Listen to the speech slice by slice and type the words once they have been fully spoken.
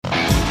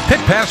Pit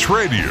Pass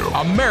Radio,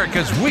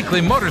 America's weekly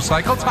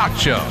motorcycle talk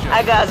show.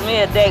 I got me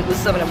a date with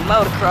some of the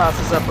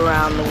motocrossers up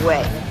around the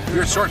way.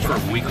 Your source for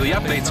weekly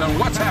updates on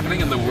what's happening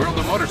in the world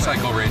of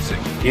motorcycle racing.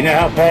 You know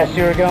how fast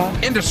you're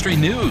going? Industry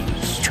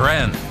news,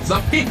 trends,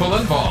 the people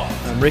involved.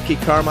 I'm Ricky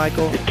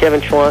Carmichael. This is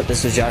Kevin Schwantz.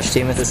 This is Josh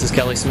Teemuth. This is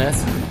Kelly Smith.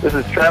 This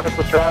is Travis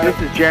Latrobe.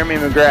 This is Jeremy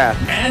McGrath.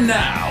 And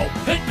now,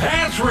 Pit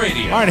Pass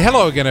Radio. All right,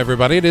 hello again,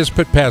 everybody. It is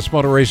Pit Pass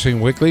Motor Racing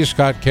Weekly.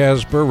 Scott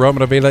Casper,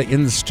 Roman Avila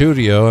in the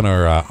studio in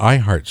our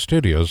iHeart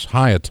Studios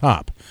high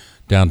atop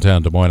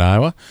downtown Des Moines,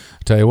 Iowa.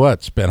 I tell you what,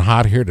 it's been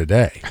hot here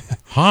today.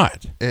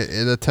 Hot.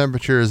 The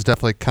temperature is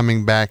definitely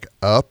coming back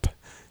up,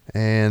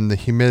 and the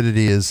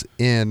humidity is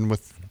in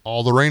with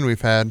all the rain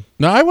we've had.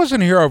 No, I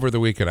wasn't here over the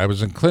weekend. I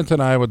was in Clinton,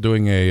 Iowa,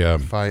 doing a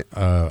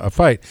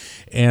fight,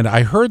 and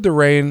I heard the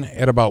rain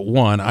at about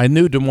 1. I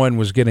knew Des Moines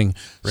was getting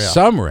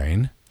some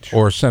rain,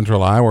 or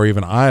central Iowa, or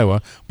even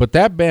Iowa, but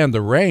that band,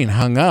 the rain,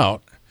 hung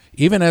out.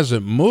 Even as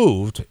it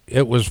moved,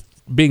 it was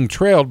being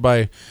trailed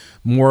by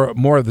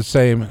more of the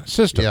same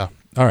system. Yeah.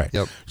 All right.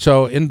 Yep.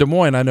 So in Des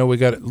Moines, I know we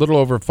got a little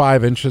over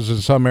 5 inches in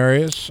some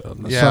areas.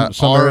 Yeah,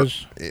 some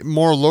areas.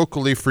 More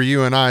locally for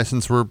you and I,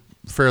 since we're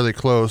fairly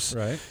close.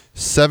 Right.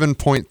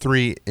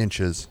 7.3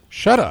 inches.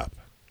 Shut up.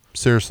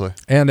 Seriously.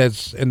 And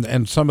it's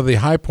and some of the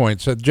high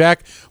points.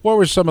 Jack, what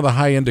were some of the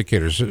high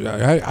indicators?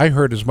 I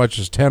heard as much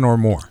as 10 or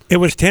more. It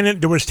was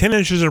 10. There was 10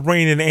 inches of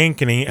rain in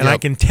Ankeny, and I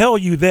can tell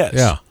you this.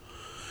 Yeah.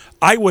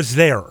 I was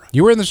there.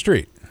 You were in the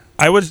street.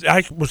 I was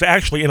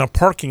actually in a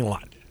parking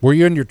lot. Were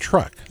you in your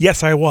truck?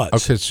 Yes, I was.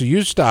 Okay, so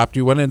you stopped.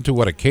 You went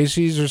into a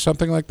Casey's or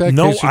something like that?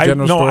 No, I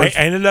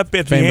ended up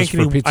at the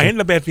Ankeny. I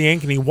ended up at the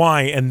Ankeny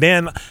Y, and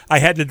then I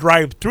had to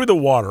drive through the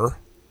water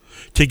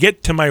to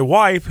get to my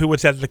wife, who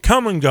was at the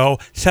Come and Go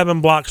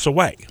 7 blocks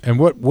away. And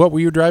what were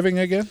you driving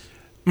again?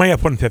 My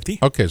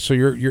F-150. Okay, so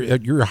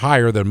you're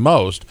higher than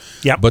most.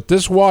 Yeah. But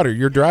this water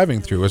you're driving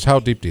through is how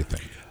deep do you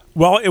think?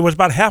 Well, it was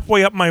about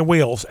halfway up my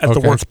wheels at the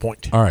worst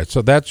point. All right,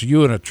 so that's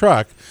you in a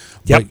truck.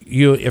 Yep. But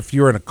if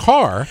you're in a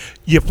car,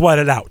 you flood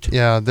it out.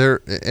 Yeah,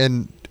 there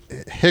in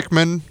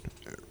Hickman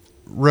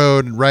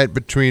Road, right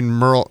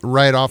between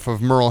right off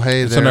of Merle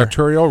Hay. It's an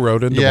arterial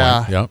road in Des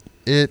Moines. Yeah.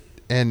 It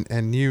and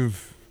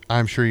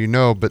I'm sure you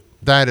know, but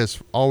that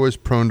is always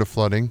prone to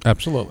flooding.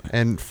 Absolutely.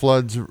 And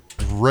floods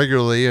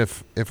regularly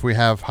if we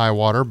have high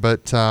water.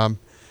 But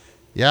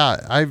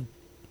I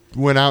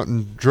went out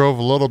and drove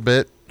a little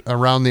bit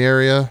around the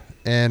area,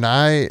 and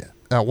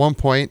at one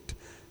point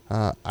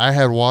I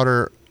had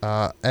water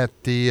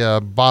at the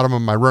bottom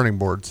of my running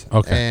boards.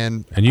 Okay.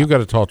 And you got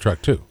a tall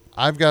truck too.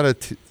 I've got a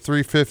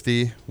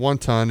 350 1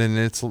 ton, and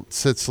it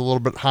sits a little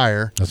bit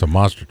higher. That's a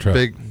monster truck.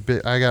 Big,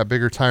 I got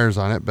bigger tires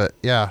on it, but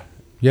yeah.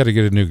 You had to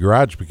get a new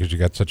garage because you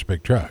got such a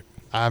big truck.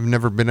 I've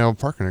never been able to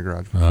park in a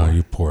garage before. Oh,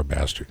 you poor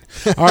bastard.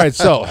 All right,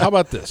 so how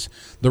about this?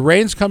 The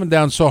rain's coming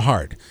down so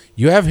hard.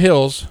 You have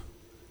hills,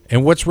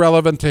 and what's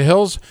relevant to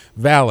hills?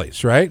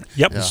 Valleys, right?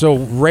 Yep. Yeah. So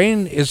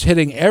rain is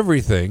hitting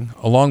everything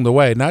along the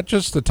way, not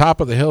just the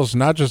top of the hills,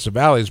 not just the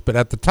valleys, but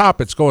at the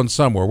top it's going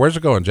somewhere. Where's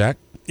it going, Jack?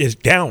 Is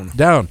down.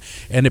 Down.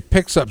 And it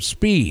picks up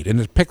speed, and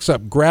it picks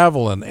up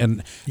gravel,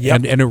 and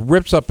it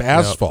rips up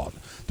asphalt.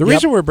 Yep. The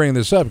reason we're bringing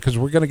this up, because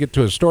we're going to get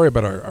to a story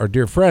about our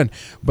dear friend,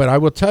 but I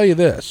will tell you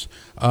this.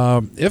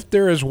 If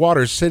there is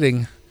water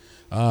sitting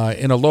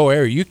in a low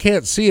area, you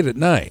can't see it at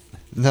night.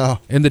 No.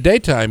 In the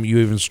daytime, you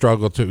even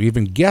struggle to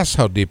even guess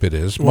how deep it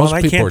is. Well, Most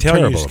I people can't are tell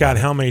you, terrible Scott, about it.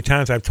 how many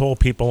times I've told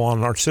people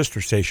on our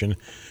sister station,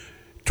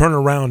 turn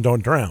around,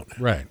 don't drown.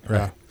 Right.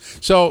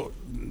 So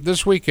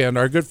this weekend,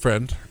 our good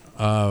friend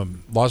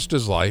lost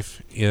his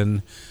life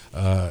in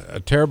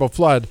a terrible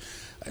flood,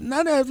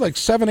 not like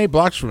 7-8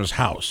 blocks from his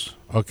house.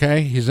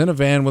 Okay, he's in a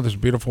van with his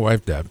beautiful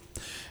wife Deb,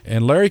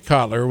 and Larry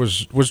Kotler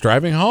was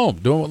driving home,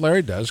 doing what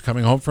Larry does,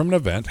 coming home from an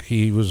event.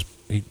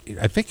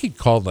 I think he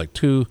called like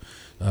 2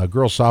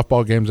 girls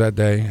softball games that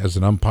day as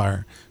an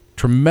umpire.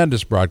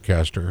 Tremendous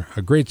broadcaster,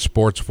 a great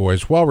sports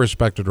voice, well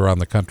respected around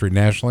the country,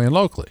 nationally and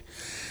locally.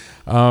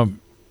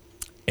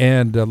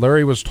 And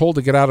Larry was told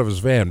to get out of his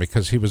van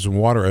because he was in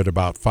water at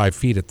about 5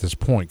 feet at this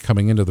point,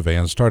 coming into the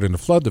van, starting to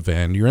flood the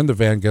van. You're in the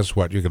van, guess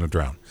what? You're going to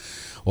drown.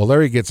 Well,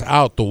 Larry gets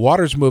out. The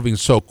water's moving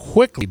so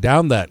quickly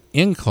down that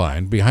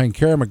incline behind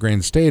Kara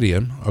McGrain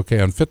Stadium, on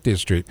 50th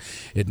Street.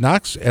 It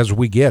knocks, as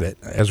we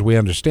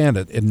understand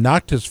it, it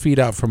knocked his feet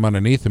out from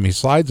underneath him. He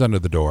slides under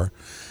the door,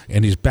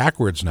 and he's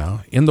backwards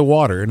now in the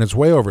water, and it's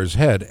way over his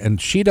head, and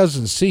she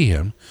doesn't see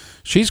him.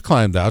 She's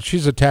climbed out.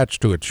 She's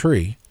attached to a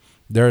tree.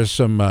 There are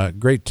some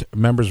great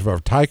members of our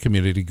Thai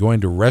community going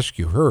to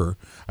rescue her.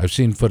 I've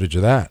seen footage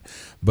of that.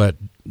 But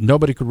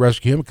nobody could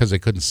rescue him because they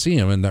couldn't see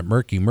him in that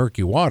murky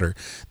water.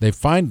 They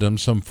find him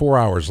some 4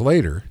 hours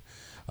later,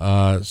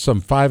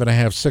 some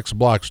 5.5, 6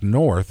 blocks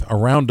north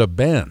around a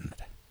bend,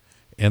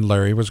 and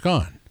Larry was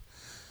gone.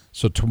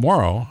 So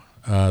tomorrow,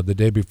 the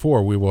day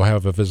before, we will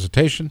have a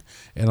visitation,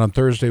 and on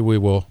Thursday we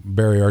will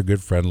bury our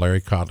good friend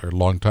Larry Kotler,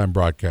 longtime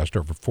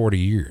broadcaster for 40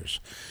 years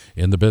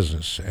in the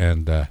business.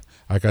 And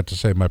I got to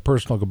say my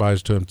personal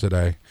goodbyes to him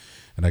today,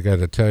 and I got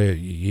to tell you,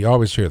 you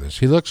always hear this.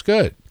 He looks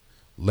good.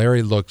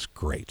 Larry looks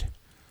great.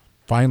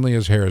 Finally,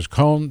 his hair is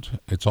combed.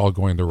 It's all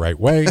going the right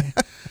way.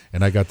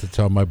 And I got to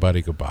tell my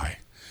buddy goodbye.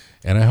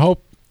 And I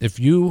hope if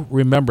you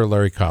remember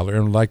Larry Cotler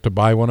and would like to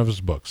buy one of his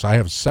books, I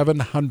have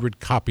 700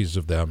 copies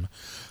of them,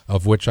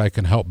 of which I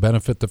can help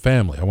benefit the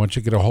family. I want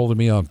you to get a hold of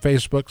me on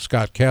Facebook,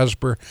 Scott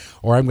Casper,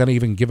 or I'm going to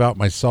even give out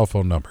my cell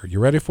phone number. You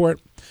ready for it?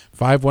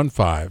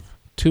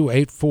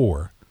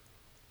 515-284.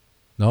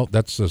 No,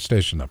 that's the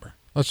station number.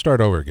 Let's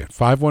start over again.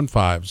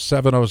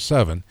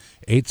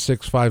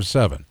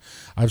 515-707-8657.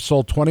 I've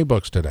sold 20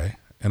 books today,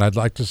 and I'd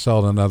like to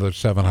sell another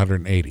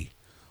 780.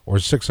 Or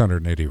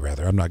 680,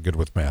 rather. I'm not good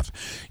with math.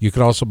 You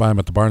can also buy them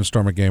at the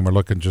Barnstormer game. We're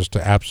looking just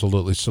to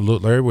absolutely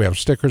salute Larry. We have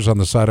stickers on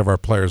the side of our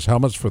players'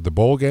 helmets for the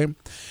bowl game.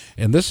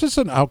 And this is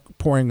an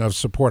outpouring of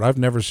support I've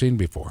never seen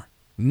before.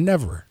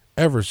 Never,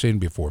 ever seen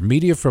before.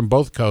 Media from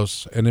both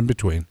coasts and in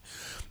between.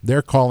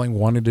 They're calling,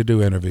 wanting to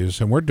do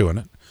interviews, and we're doing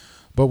it.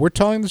 But we're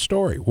telling the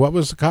story. What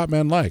was the cop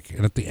man like?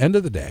 And at the end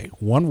of the day,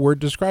 one word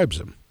describes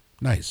him.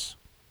 Nice.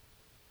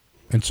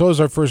 And so is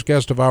our first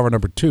guest of hour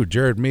number 2,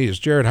 Jared Mees.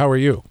 Jared, how are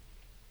you?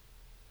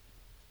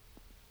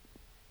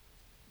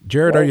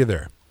 Jared, are you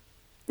there?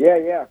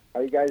 Yeah. How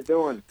you guys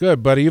doing?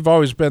 Good, buddy. You've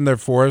always been there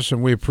for us,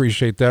 and we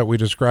appreciate that. We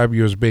describe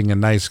you as being a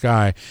nice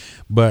guy.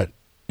 But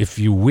if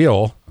you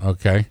will,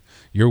 okay,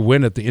 your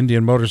win at the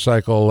Indian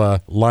Motorcycle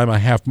Lima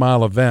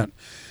half-mile event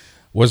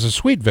was a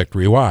sweet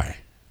victory. Why?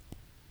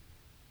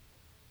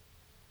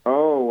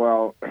 Oh,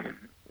 well,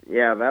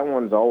 yeah, that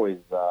one's always,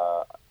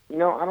 I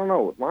don't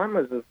know.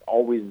 Lima's has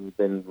always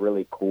been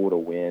really cool to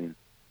win.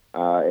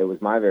 It was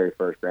my very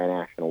first Grand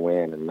National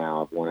win, and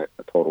now I've won it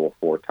a total of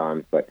 4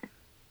 times. But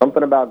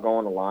something about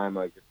going to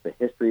Lima, just the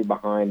history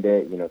behind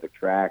it. The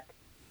track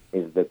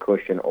is the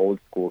cushion,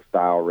 old-school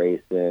style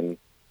racing.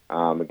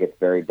 It gets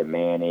very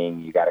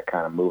demanding. You got to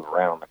kind of move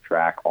around the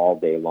track all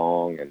day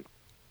long. And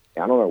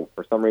I don't know,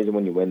 for some reason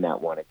when you win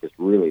that one, it just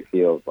really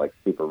feels like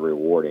super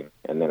rewarding.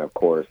 And then, of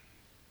course,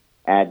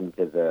 adding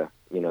to the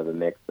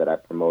mix that I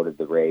promoted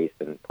the race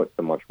and put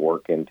so much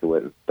work into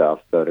it and stuff.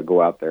 So to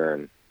go out there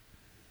and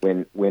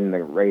win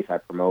the race, I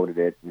promoted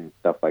it and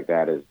stuff like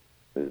that is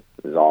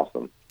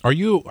awesome. Are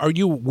you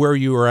where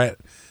you are at,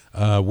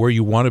 where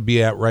you want to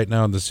be at right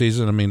now in the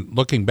season? I mean,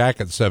 looking back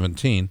at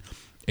 18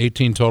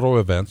 total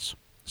events,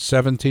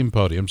 17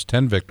 podiums,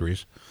 10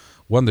 victories,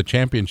 won the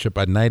championship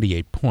by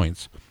 98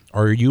 points.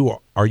 Are you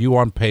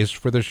on pace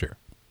for this year?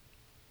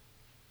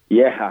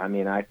 Yeah, I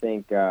mean, I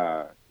think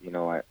at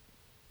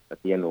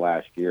the end of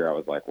last year, I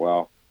was like,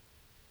 well,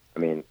 I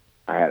mean,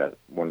 I had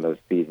one of those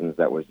seasons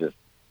that was just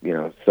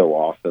so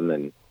awesome.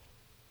 And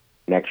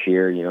next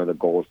year, the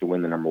goal is to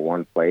win the number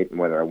 1 plate, and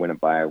whether I win it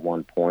by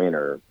 1 point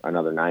or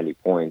another 90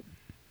 points,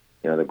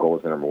 the goal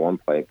is the number 1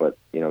 plate. But,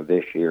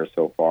 this year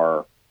so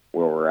far,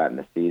 where we're at in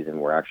the season,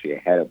 we're actually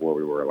ahead of where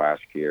we were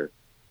last year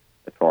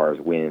as far as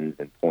wins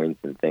and points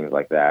and things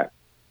like that.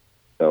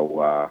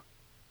 So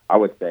I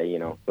would say,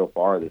 so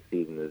far this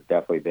season has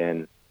definitely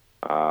been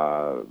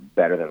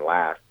better than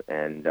last.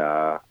 And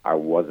of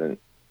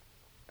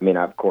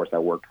course, I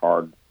worked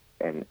hard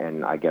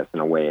and I guess in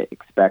a way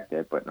expect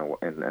it, but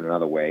in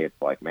another way, it's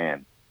like,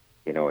 man,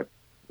 it's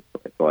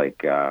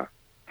like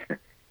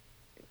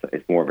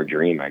it's more of a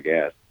dream, I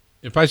guess.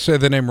 If I say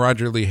the name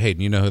Roger Lee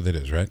Hayden, you know who that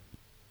is, right?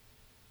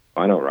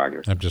 I know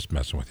Roger. I'm just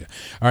messing with you.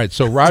 All right,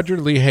 so Roger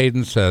Lee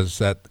Hayden says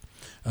that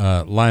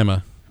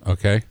Lima,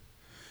 okay,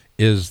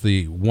 is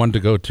the one to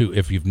go to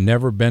if you've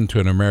never been to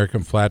an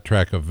American flat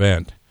track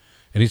event,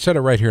 and he said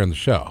it right here on the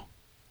show.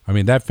 I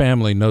mean, that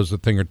family knows a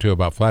thing or two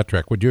about flat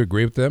track. Would you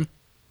agree with them?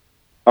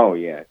 Oh,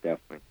 yeah,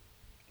 definitely.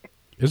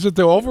 Is it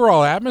the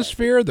overall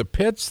atmosphere, the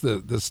pits,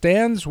 the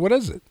stands? What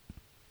is it?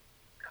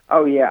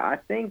 Oh, yeah, I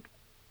think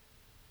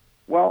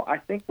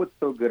what's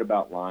so good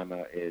about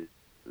Lima is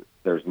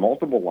there's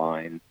multiple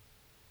lines.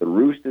 The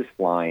roost is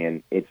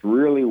flying. It's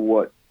really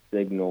what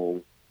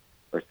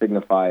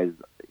signifies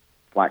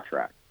flat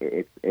track.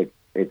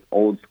 It's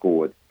old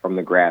school. It's from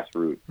the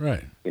grassroots.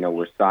 Right.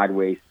 We're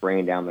sideways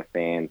spraying down the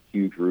fans,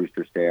 huge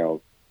rooster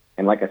sails.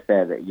 And like I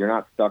said, you're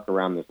not stuck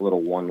around this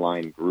little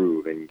one-line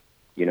groove. And,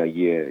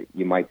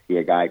 you might see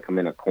a guy come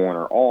in a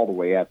corner all the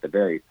way at the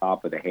very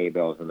top of the hay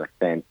bales and the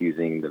fence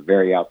using the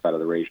very outside of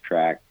the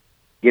racetrack,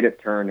 get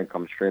it turned and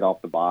come straight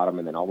off the bottom,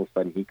 and then all of a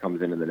sudden he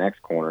comes into the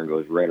next corner and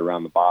goes right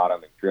around the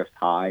bottom and drifts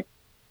high.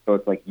 So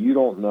it's like you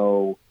don't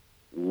know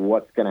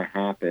what's going to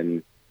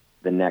happen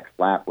the next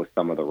lap with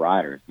some of the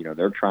riders.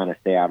 They're trying to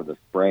stay out of the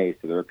spray,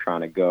 so they're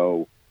trying to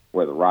go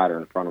where the rider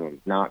in front of them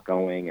is not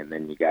going, and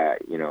then you got,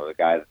 the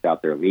guy that's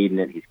out there leading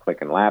it, he's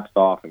clicking laps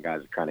off, and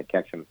guys are trying to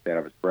catch him instead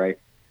of a spray.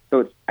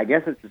 So I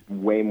guess it's just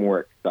way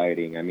more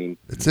exciting. I mean,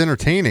 it's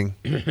entertaining.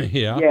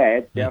 Yeah,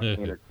 it's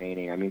definitely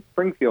entertaining. I mean,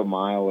 Springfield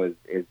Mile is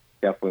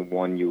definitely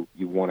one you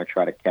want to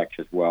try to catch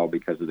as well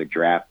because of the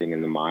drafting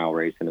and the mile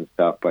racing and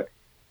stuff. But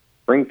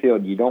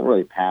Springfield, you don't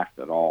really pass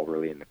at all,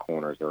 really, in the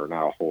corners, or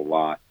not a whole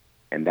lot.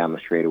 And down the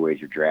straightaways,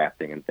 you're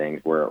drafting and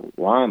things. Where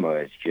Lima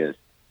is just,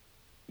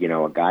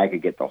 a guy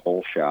could get the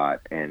whole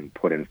shot and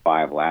put in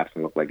 5 laps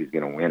and look like he's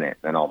going to win it.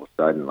 Then all of a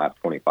sudden, lap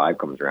 25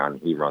 comes around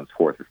and he runs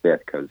 4th or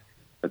 5th because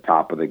the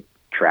top of the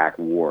track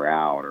wore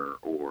out or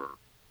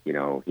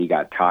he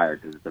got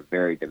tired because it's a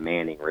very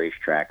demanding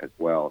racetrack as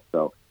well.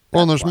 So,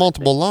 well, and there's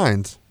multiple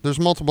lines. There's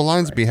multiple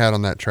lines to be had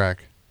on that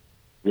track.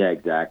 Yeah,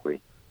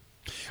 exactly.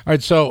 All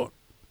right, so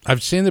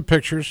I've seen the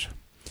pictures.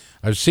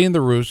 I've seen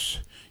the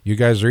roosts. You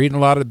guys are eating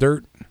a lot of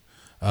dirt,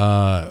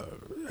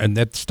 and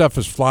that stuff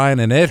is flying,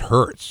 and it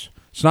hurts.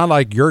 It's not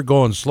like you're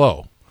going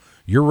slow.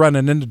 You're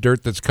running into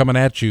dirt that's coming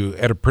at you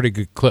at a pretty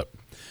good clip.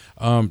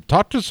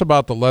 Talk to us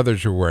about the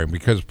leathers you're wearing,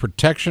 because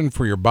protection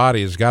for your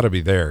body has got to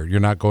be there. You're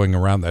not going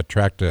around that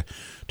track to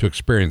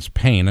experience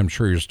pain. I'm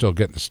sure you're still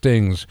getting the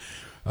stings.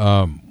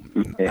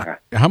 Yeah.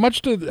 How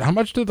much do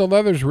the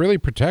leathers really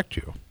protect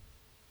you?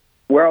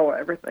 Well,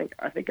 everything.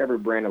 I think every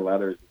brand of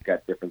leathers has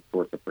got different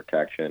sorts of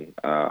protection.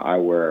 I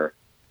wear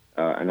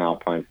an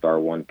Alpine Star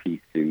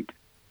one-piece suit,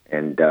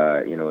 and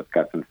it's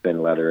got some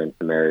thin leather in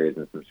some areas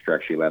and some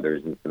stretchy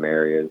leathers in some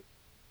areas.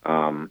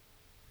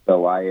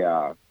 So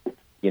I,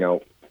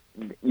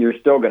 you're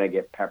still going to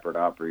get peppered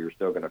up, or you're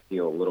still going to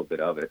feel a little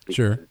bit of it. Because,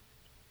 sure.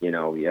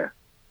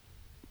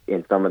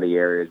 In some of the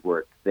areas where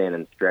it's thin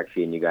and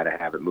stretchy and you got to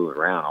have it moving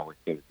around, always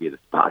seems to be the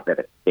spot that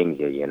it stings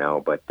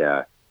you, But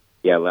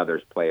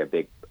leathers play a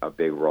big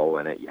role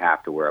in it. You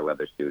have to wear a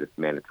leather suit; it's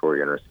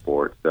mandatory in our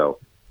sport. So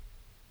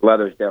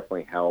leathers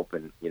definitely help.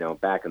 And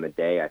back in the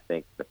day, I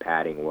think the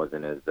padding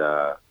wasn't as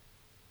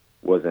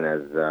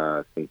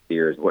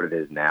sincere as what it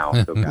is now.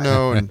 So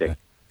no,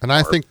 and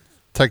I think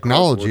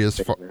technology is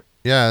far.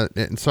 Yeah,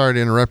 and sorry to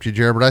interrupt you,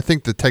 Jared, but I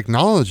think the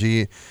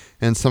technology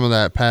and some of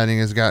that padding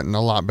has gotten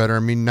a lot better. I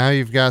mean, now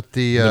you've got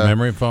the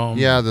memory foam.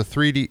 Yeah, the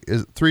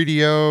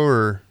 3DO,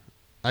 or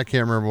I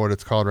can't remember what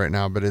it's called right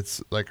now, but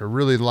it's like a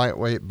really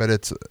lightweight, but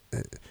it's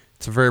a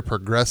very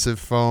progressive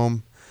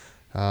foam.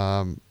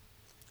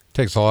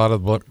 Takes a lot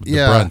of the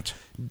brunt.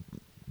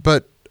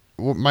 But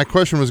my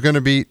question was going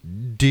to be,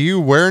 do you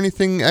wear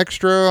anything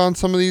extra on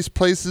some of these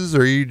places,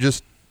 or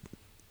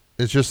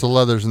it's just the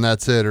leathers and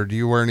that's it, or do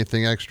you wear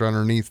anything extra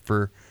underneath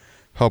for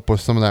help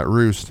with some of that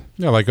roost?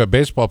 Yeah, like a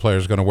baseball player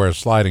is going to wear a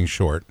sliding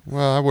short.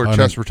 Well, I wear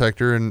chest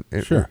protector and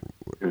sure.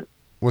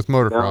 With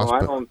motocross.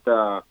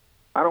 No,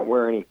 I don't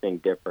wear anything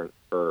different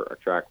for a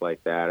track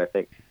like that.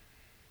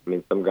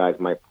 Some guys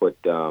might put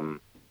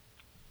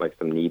like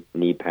some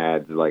knee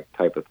pads, like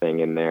type of thing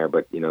in there,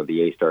 but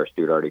the A-Star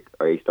suit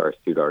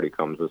already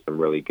comes with some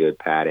really good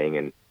padding,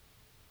 and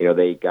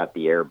they got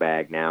the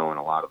airbag now on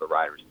a lot of the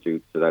riders'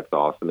 suits, so that's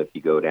awesome if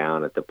you go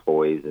down at the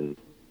poise and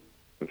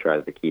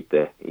tries to keep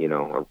the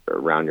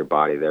around your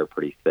body there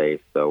pretty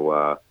safe.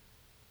 So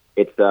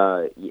it's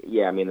the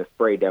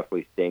spray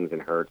definitely stings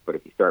and hurts, but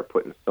if you start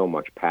putting so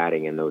much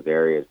padding in those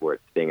areas where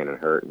it's stinging and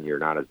hurting, you're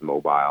not as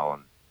mobile,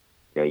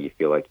 and you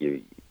feel like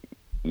you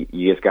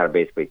just got to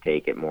basically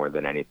take it more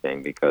than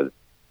anything, because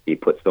you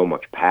put so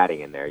much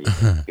padding in there, you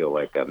feel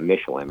like a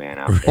Michelin man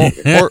out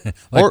there.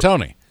 Like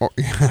Tony.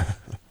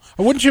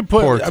 Wouldn't you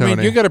put?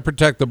 You got to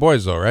protect the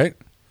boys, though, right?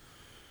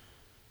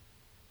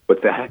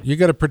 What's that? You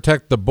got to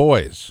protect the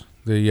boys.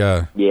 You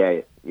got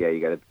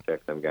to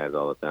protect them guys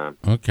all the time.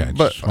 Okay,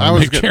 but I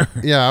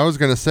was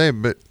gonna say,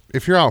 but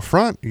if you're out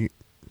front, you're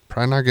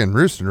probably not getting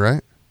roosted,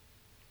 right?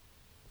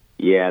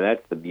 Yeah,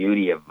 that's the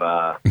beauty of.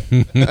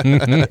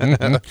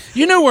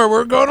 You know where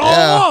we're going all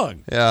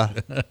along. Yeah,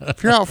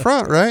 if you're out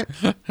front, right?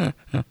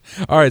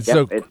 All right,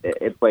 so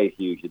it plays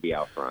huge to be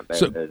out front.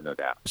 There's no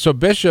doubt. So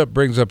Bishop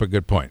brings up a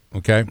good point.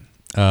 Okay,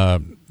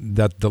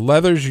 that the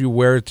leathers you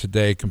wear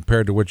today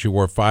compared to what you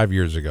wore 5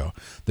 years ago,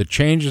 the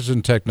changes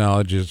in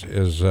technologies,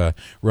 as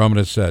Roman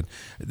has said,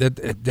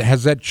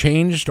 has that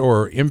changed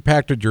or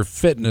impacted your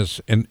fitness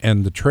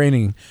and the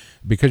training,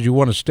 because you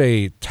want to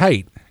stay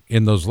tight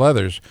in those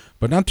leathers,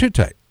 but not too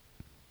tight?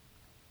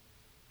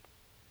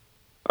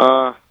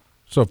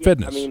 So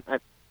fitness. I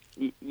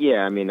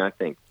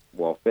think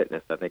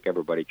fitness. I think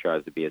everybody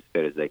tries to be as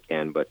fit as they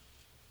can, but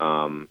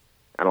I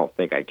don't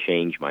think I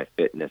change my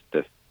fitness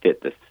to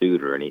fit the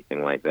suit or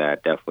anything like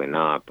that. Definitely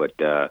not. But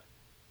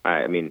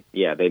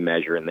they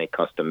measure and they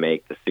custom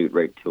make the suit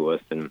right to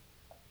us. And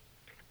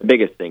the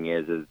biggest thing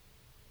is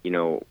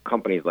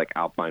companies like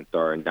Alpine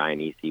Star and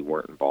Dionysi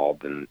weren't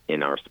involved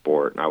in our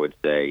sport, and I would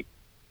say,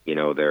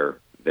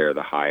 they're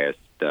the highest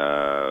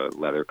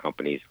leather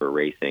companies for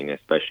racing,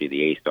 especially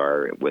the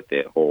A-Star with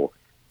the whole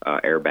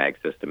airbag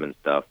system and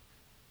stuff.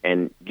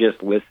 And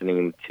just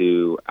listening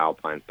to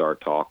Alpine Star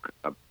talk,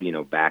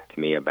 back to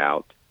me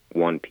about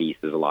one piece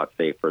is a lot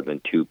safer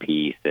than two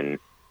piece, and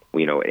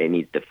it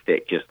needs to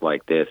fit just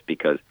like this,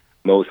 because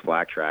most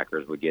flat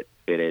trackers would get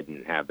fitted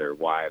and have their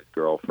wives,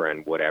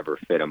 girlfriend, whatever,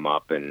 fit them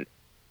up, and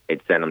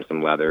it'd send them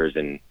some leathers,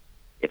 and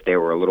if they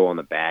were a little on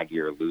the baggy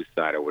or loose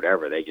side or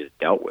whatever, they just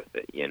dealt with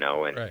it,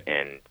 Right.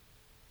 And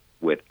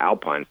with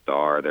Alpine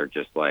Star, they're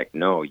just like,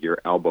 no, your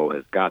elbow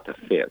has got to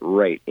fit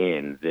right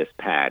in this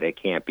pad.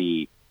 It can't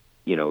be,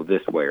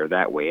 this way or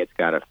that way. It's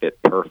got to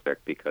fit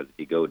perfect, because if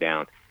you go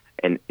down,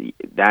 and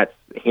that's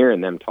hearing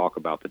them talk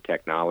about the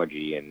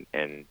technology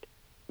and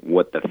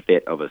what the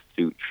fit of a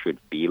suit should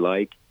be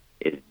like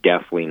is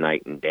definitely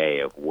night and day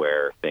of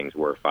where things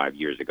were 5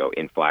 years ago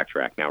in flat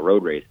track. Now,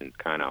 road racing's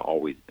kind of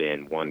always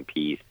been one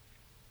piece,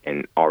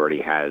 and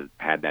already has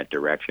had that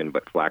direction.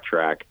 But flat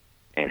track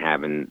and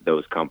having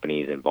those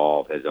companies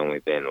involved has only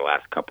been the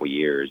last couple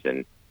years,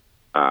 and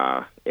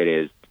it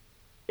is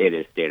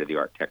state of the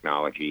art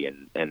technology,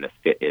 and the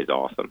fit is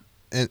awesome.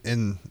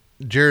 And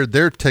Jared,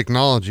 their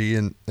technology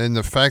and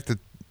the fact that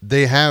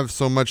they have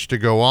so much to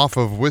go off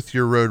of with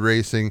your road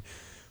racing,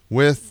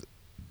 with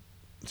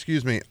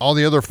all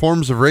the other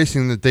forms of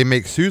racing that they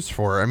make suits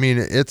for. I mean,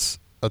 it's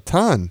a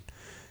ton,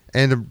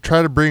 and to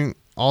try to bring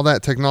all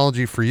that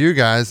technology for you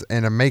guys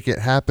and to make it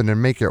happen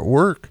and make it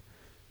work,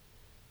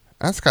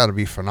 that's got to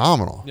be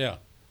phenomenal. Yeah.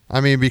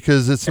 I mean,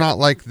 because it's not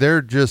like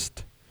they're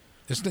just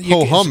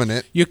humming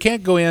it. You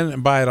can't go in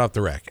and buy it off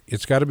the rack.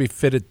 It's got to be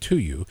fitted to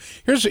you.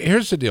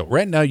 Here's the deal.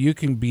 Right now, you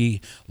can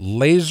be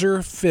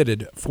laser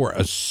fitted for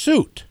a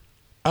suit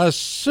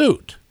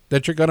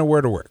that you're going to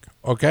wear to work,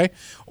 okay?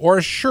 Or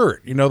a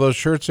shirt. You know those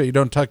shirts that you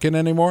don't tuck in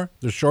anymore?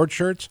 The short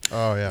shirts?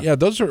 Oh, yeah. Yeah,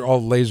 those are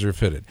all laser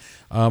fitted.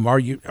 Are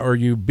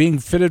you being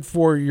fitted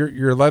for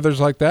your leathers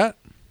like that?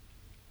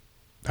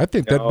 I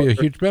think that'd be a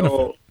huge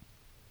benefit.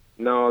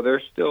 No,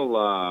 they're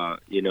still,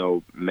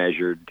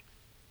 measured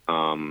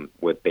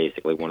with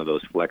basically one of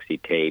those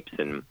flexi tapes,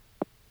 and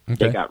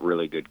they got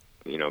really good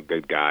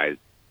guys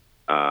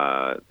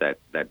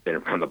that been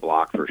around the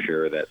block for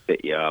sure that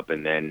fit you up.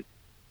 And then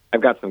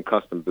I've got some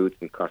custom boots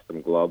and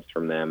custom gloves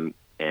from them,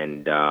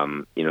 and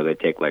they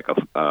take like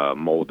a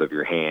mold of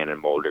your hand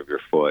and mold of your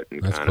foot,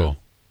 and that's cool.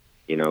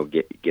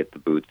 Get the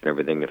boots and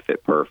everything to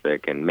fit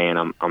perfect. And man,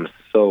 I'm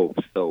so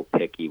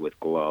picky with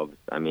gloves.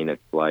 I mean,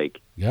 it's like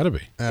gotta be.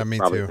 Me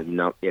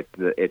too.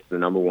 It's the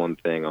number one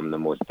thing I'm the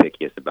most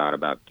pickiest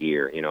about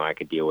gear. I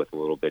could deal with a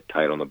little bit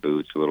tight on the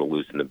boots, a little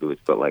loose in the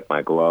boots, but like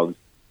my gloves,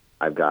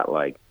 I've got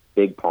like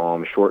big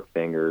palms, short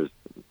fingers,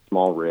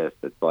 small wrists.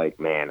 It's like,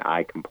 man,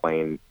 I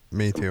complain.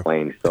 Me too.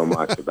 Complain so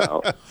much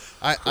about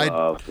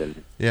gloves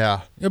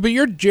yeah, but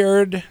you're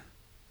Jared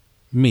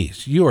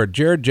Mees. You are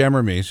Jared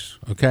Jammer Mees,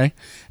 okay?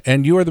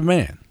 And you are the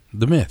man,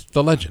 the myth,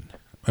 the legend.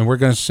 And we're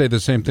going to say the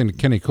same thing to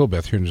Kenny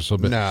Colbeth here in just a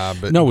little bit. Nah,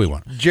 but no, we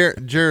won't.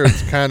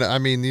 Jared's kind of, I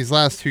mean, these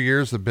last 2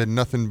 years have been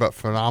nothing but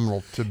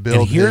phenomenal to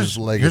build his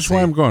legacy. Here's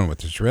where I'm going with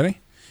this. You ready?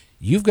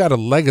 You've got a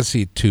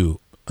legacy to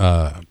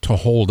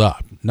hold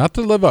up. Not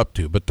to live up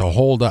to, but to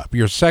hold up.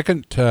 You're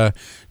second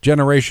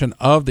generation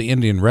of the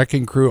Indian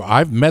Wrecking Crew.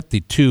 I've met the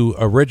two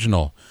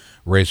original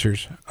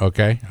racers,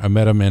 okay? I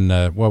met them in,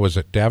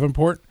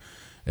 Davenport?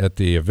 At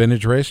the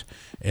vintage race,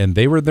 and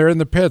they were there in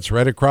the pits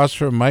right across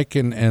from Mike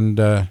and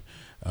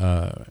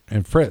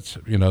Fritz.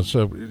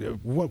 So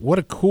what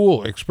a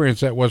cool experience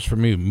that was for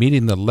me,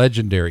 meeting the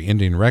legendary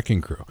Indian Wrecking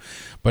Crew.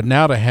 But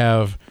now to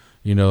have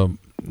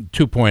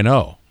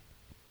 2.0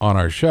 on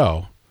our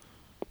show,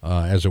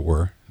 as it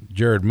were,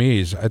 Jared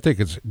Mees, I think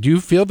it's. Do you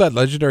feel that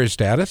legendary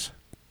status?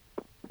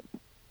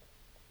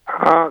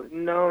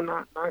 No,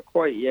 not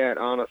quite yet.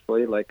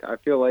 Honestly, like I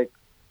feel like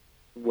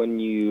when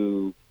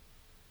you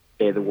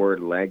say the word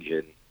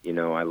legend,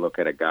 I look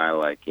at a guy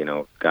like,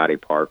 Scotty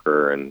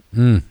Parker and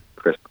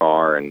Chris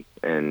Carr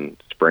and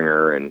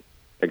Springer and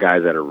the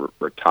guys that are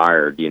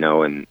retired,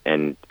 and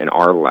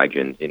are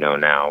legends,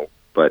 now.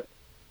 But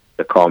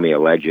to call me a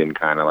legend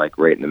kind of like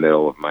right in the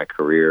middle of my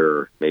career,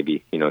 or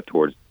maybe,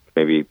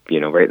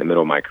 right in the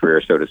middle of my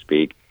career, so to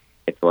speak,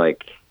 it's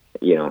like,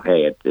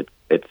 hey,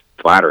 it's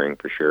flattering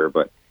for sure.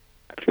 But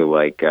I feel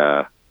like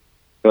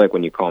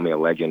when you call me a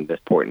legend at this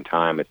point in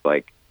time, it's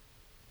like,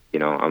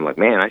 I'm like,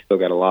 man, I still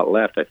got a lot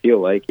left. I feel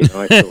like,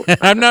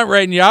 I'm not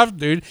writing you off,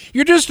 dude.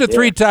 You're just a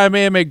three-time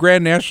AMA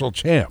Grand National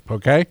champ,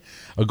 okay?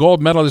 A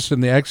gold medalist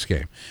in the X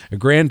Game, a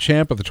grand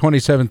champ of the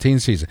 2017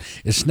 season.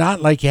 It's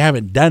not like you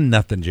haven't done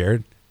nothing,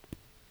 Jared.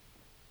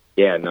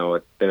 Yeah, no,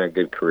 it's been a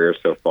good career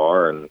so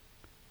far, and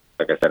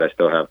like I said, I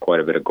still have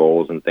quite a bit of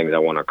goals and things I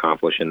want to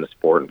accomplish in the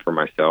sport and for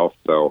myself,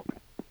 so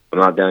I'm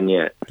not done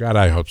yet. God,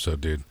 I hope so,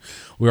 dude.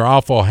 We're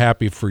awful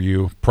happy for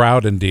you,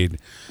 proud indeed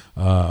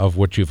of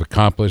what you've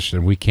accomplished,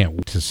 and we can't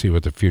wait to see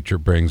what the future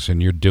brings,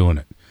 and you're doing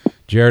it.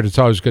 Jared, it's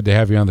always good to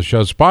have you on the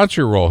show.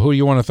 Sponsor role, who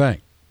you want to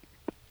thank?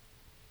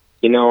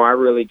 I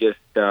really just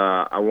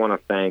I want to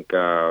thank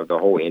the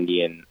whole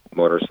Indian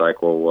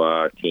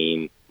motorcycle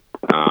team.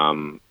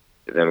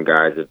 Them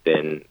guys have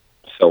been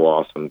so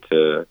awesome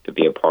to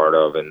be a part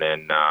of, and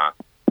then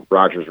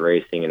Rogers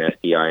Racing and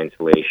SDI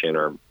Insulation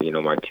are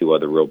my two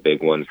other real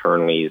big ones.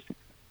 Hernley's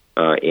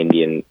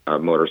Indian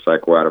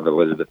motorcycle out of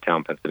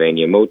Elizabethtown,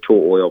 Pennsylvania.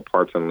 Motul Oil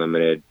Parts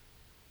Unlimited.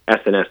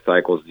 S&S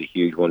Cycles is a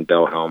huge one.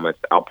 Bell Helmets,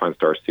 Alpine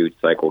Star Suits,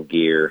 Cycle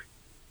Gear,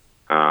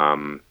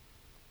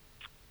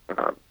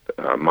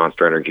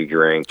 Monster Energy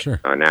Drink, sure.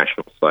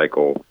 National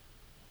Cycle.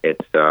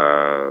 It's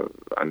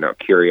I know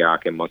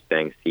Kuriak and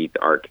Mustang Seats,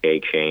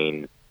 RK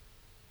Chains,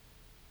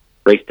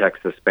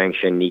 Racetech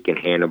Suspension, Niken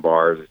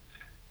Handlebars.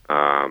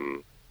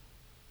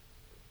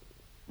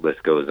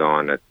 List goes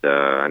on.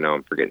 I know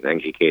I'm forgetting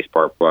NGK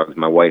Spark Plugs.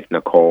 My wife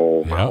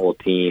Nicole, my whole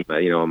team,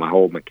 my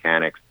whole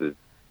mechanics.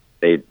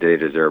 They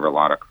deserve a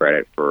lot of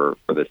credit for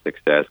the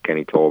success.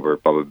 Kenny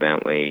Tolbert, Bubba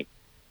Bentley,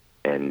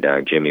 and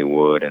Jimmy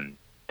Wood, and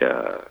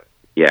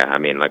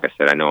like I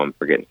said, I know I'm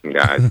forgetting some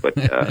guys, but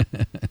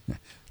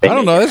I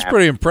don't know. That's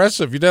pretty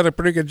impressive. You did a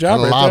pretty good job.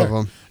 A lot of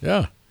them.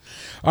 Yeah.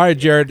 All right,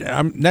 Jared.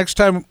 Next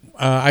time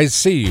I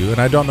see you, and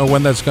I don't know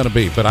when that's going to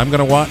be, but I'm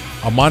going to want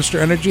a Monster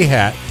Energy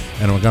hat,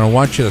 and I'm going to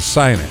want you to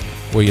sign it.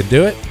 Will you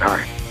do it? All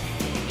right.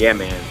 Yeah,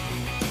 man.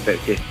 But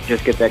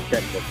just get that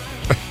checkbook.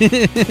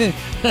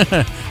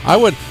 I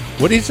would.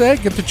 What did he say?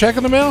 Get the check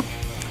in the mail?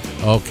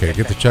 Okay,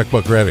 get the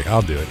checkbook ready.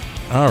 I'll do it.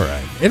 All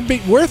right. It'd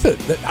be worth it.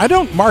 I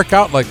don't mark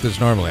out like this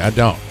normally. I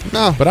don't.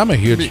 No. But I'm a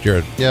huge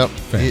Jared Yep.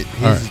 fan. He's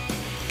All right.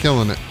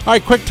 killing it. All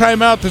right, quick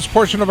time out this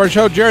portion of our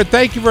show. Jared,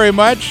 thank you very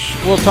much.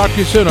 We'll talk to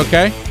you soon,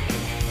 okay?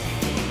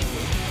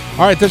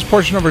 All right, this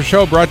portion of our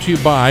show brought to you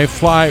by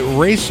Fly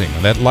Racing,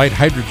 that light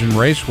hydrogen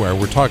racewear.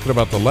 We're talking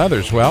about the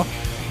leathers. Well,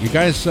 you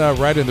guys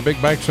riding the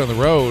big bikes on the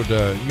road,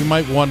 you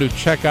might want to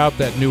check out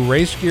that new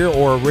race gear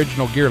or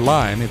original gear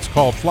line. It's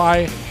called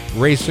Fly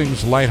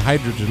Racing's Light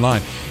Hydrogen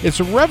line. It's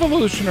a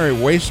revolutionary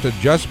waist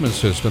adjustment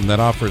system that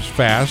offers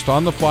fast,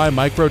 on-the-fly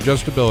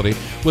micro-adjustability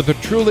with a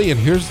truly, and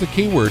here's the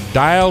key word,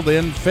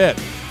 dialed-in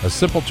fit. A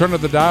simple turn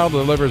of the dial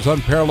delivers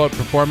unparalleled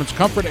performance,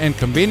 comfort, and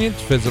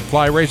convenience. Visit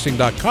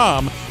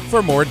flyracing.com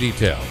for more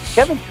details.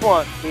 Kevin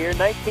Schwantz here,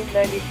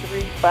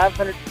 1993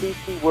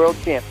 500cc world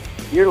champion.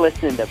 You're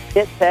listening to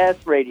Pit Pass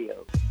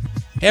Radio.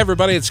 Hey,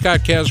 everybody, it's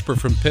Scott Casper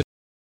from Pit.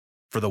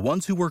 For the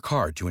ones who work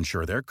hard to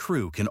ensure their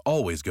crew can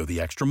always go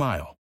the extra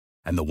mile,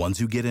 and the ones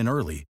who get in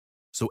early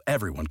so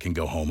everyone can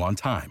go home on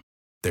time,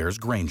 there's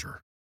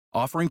Grainger,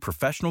 offering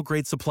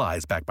professional-grade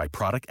supplies backed by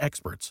product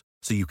experts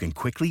so you can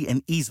quickly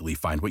and easily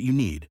find what you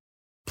need.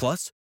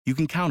 Plus, you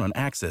can count on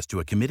access to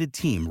a committed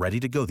team ready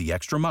to go the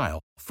extra mile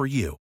for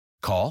you.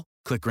 Call,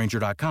 click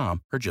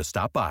Grainger.com, or just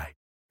stop by.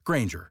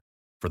 Grainger,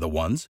 for the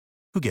ones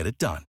who get it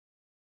done.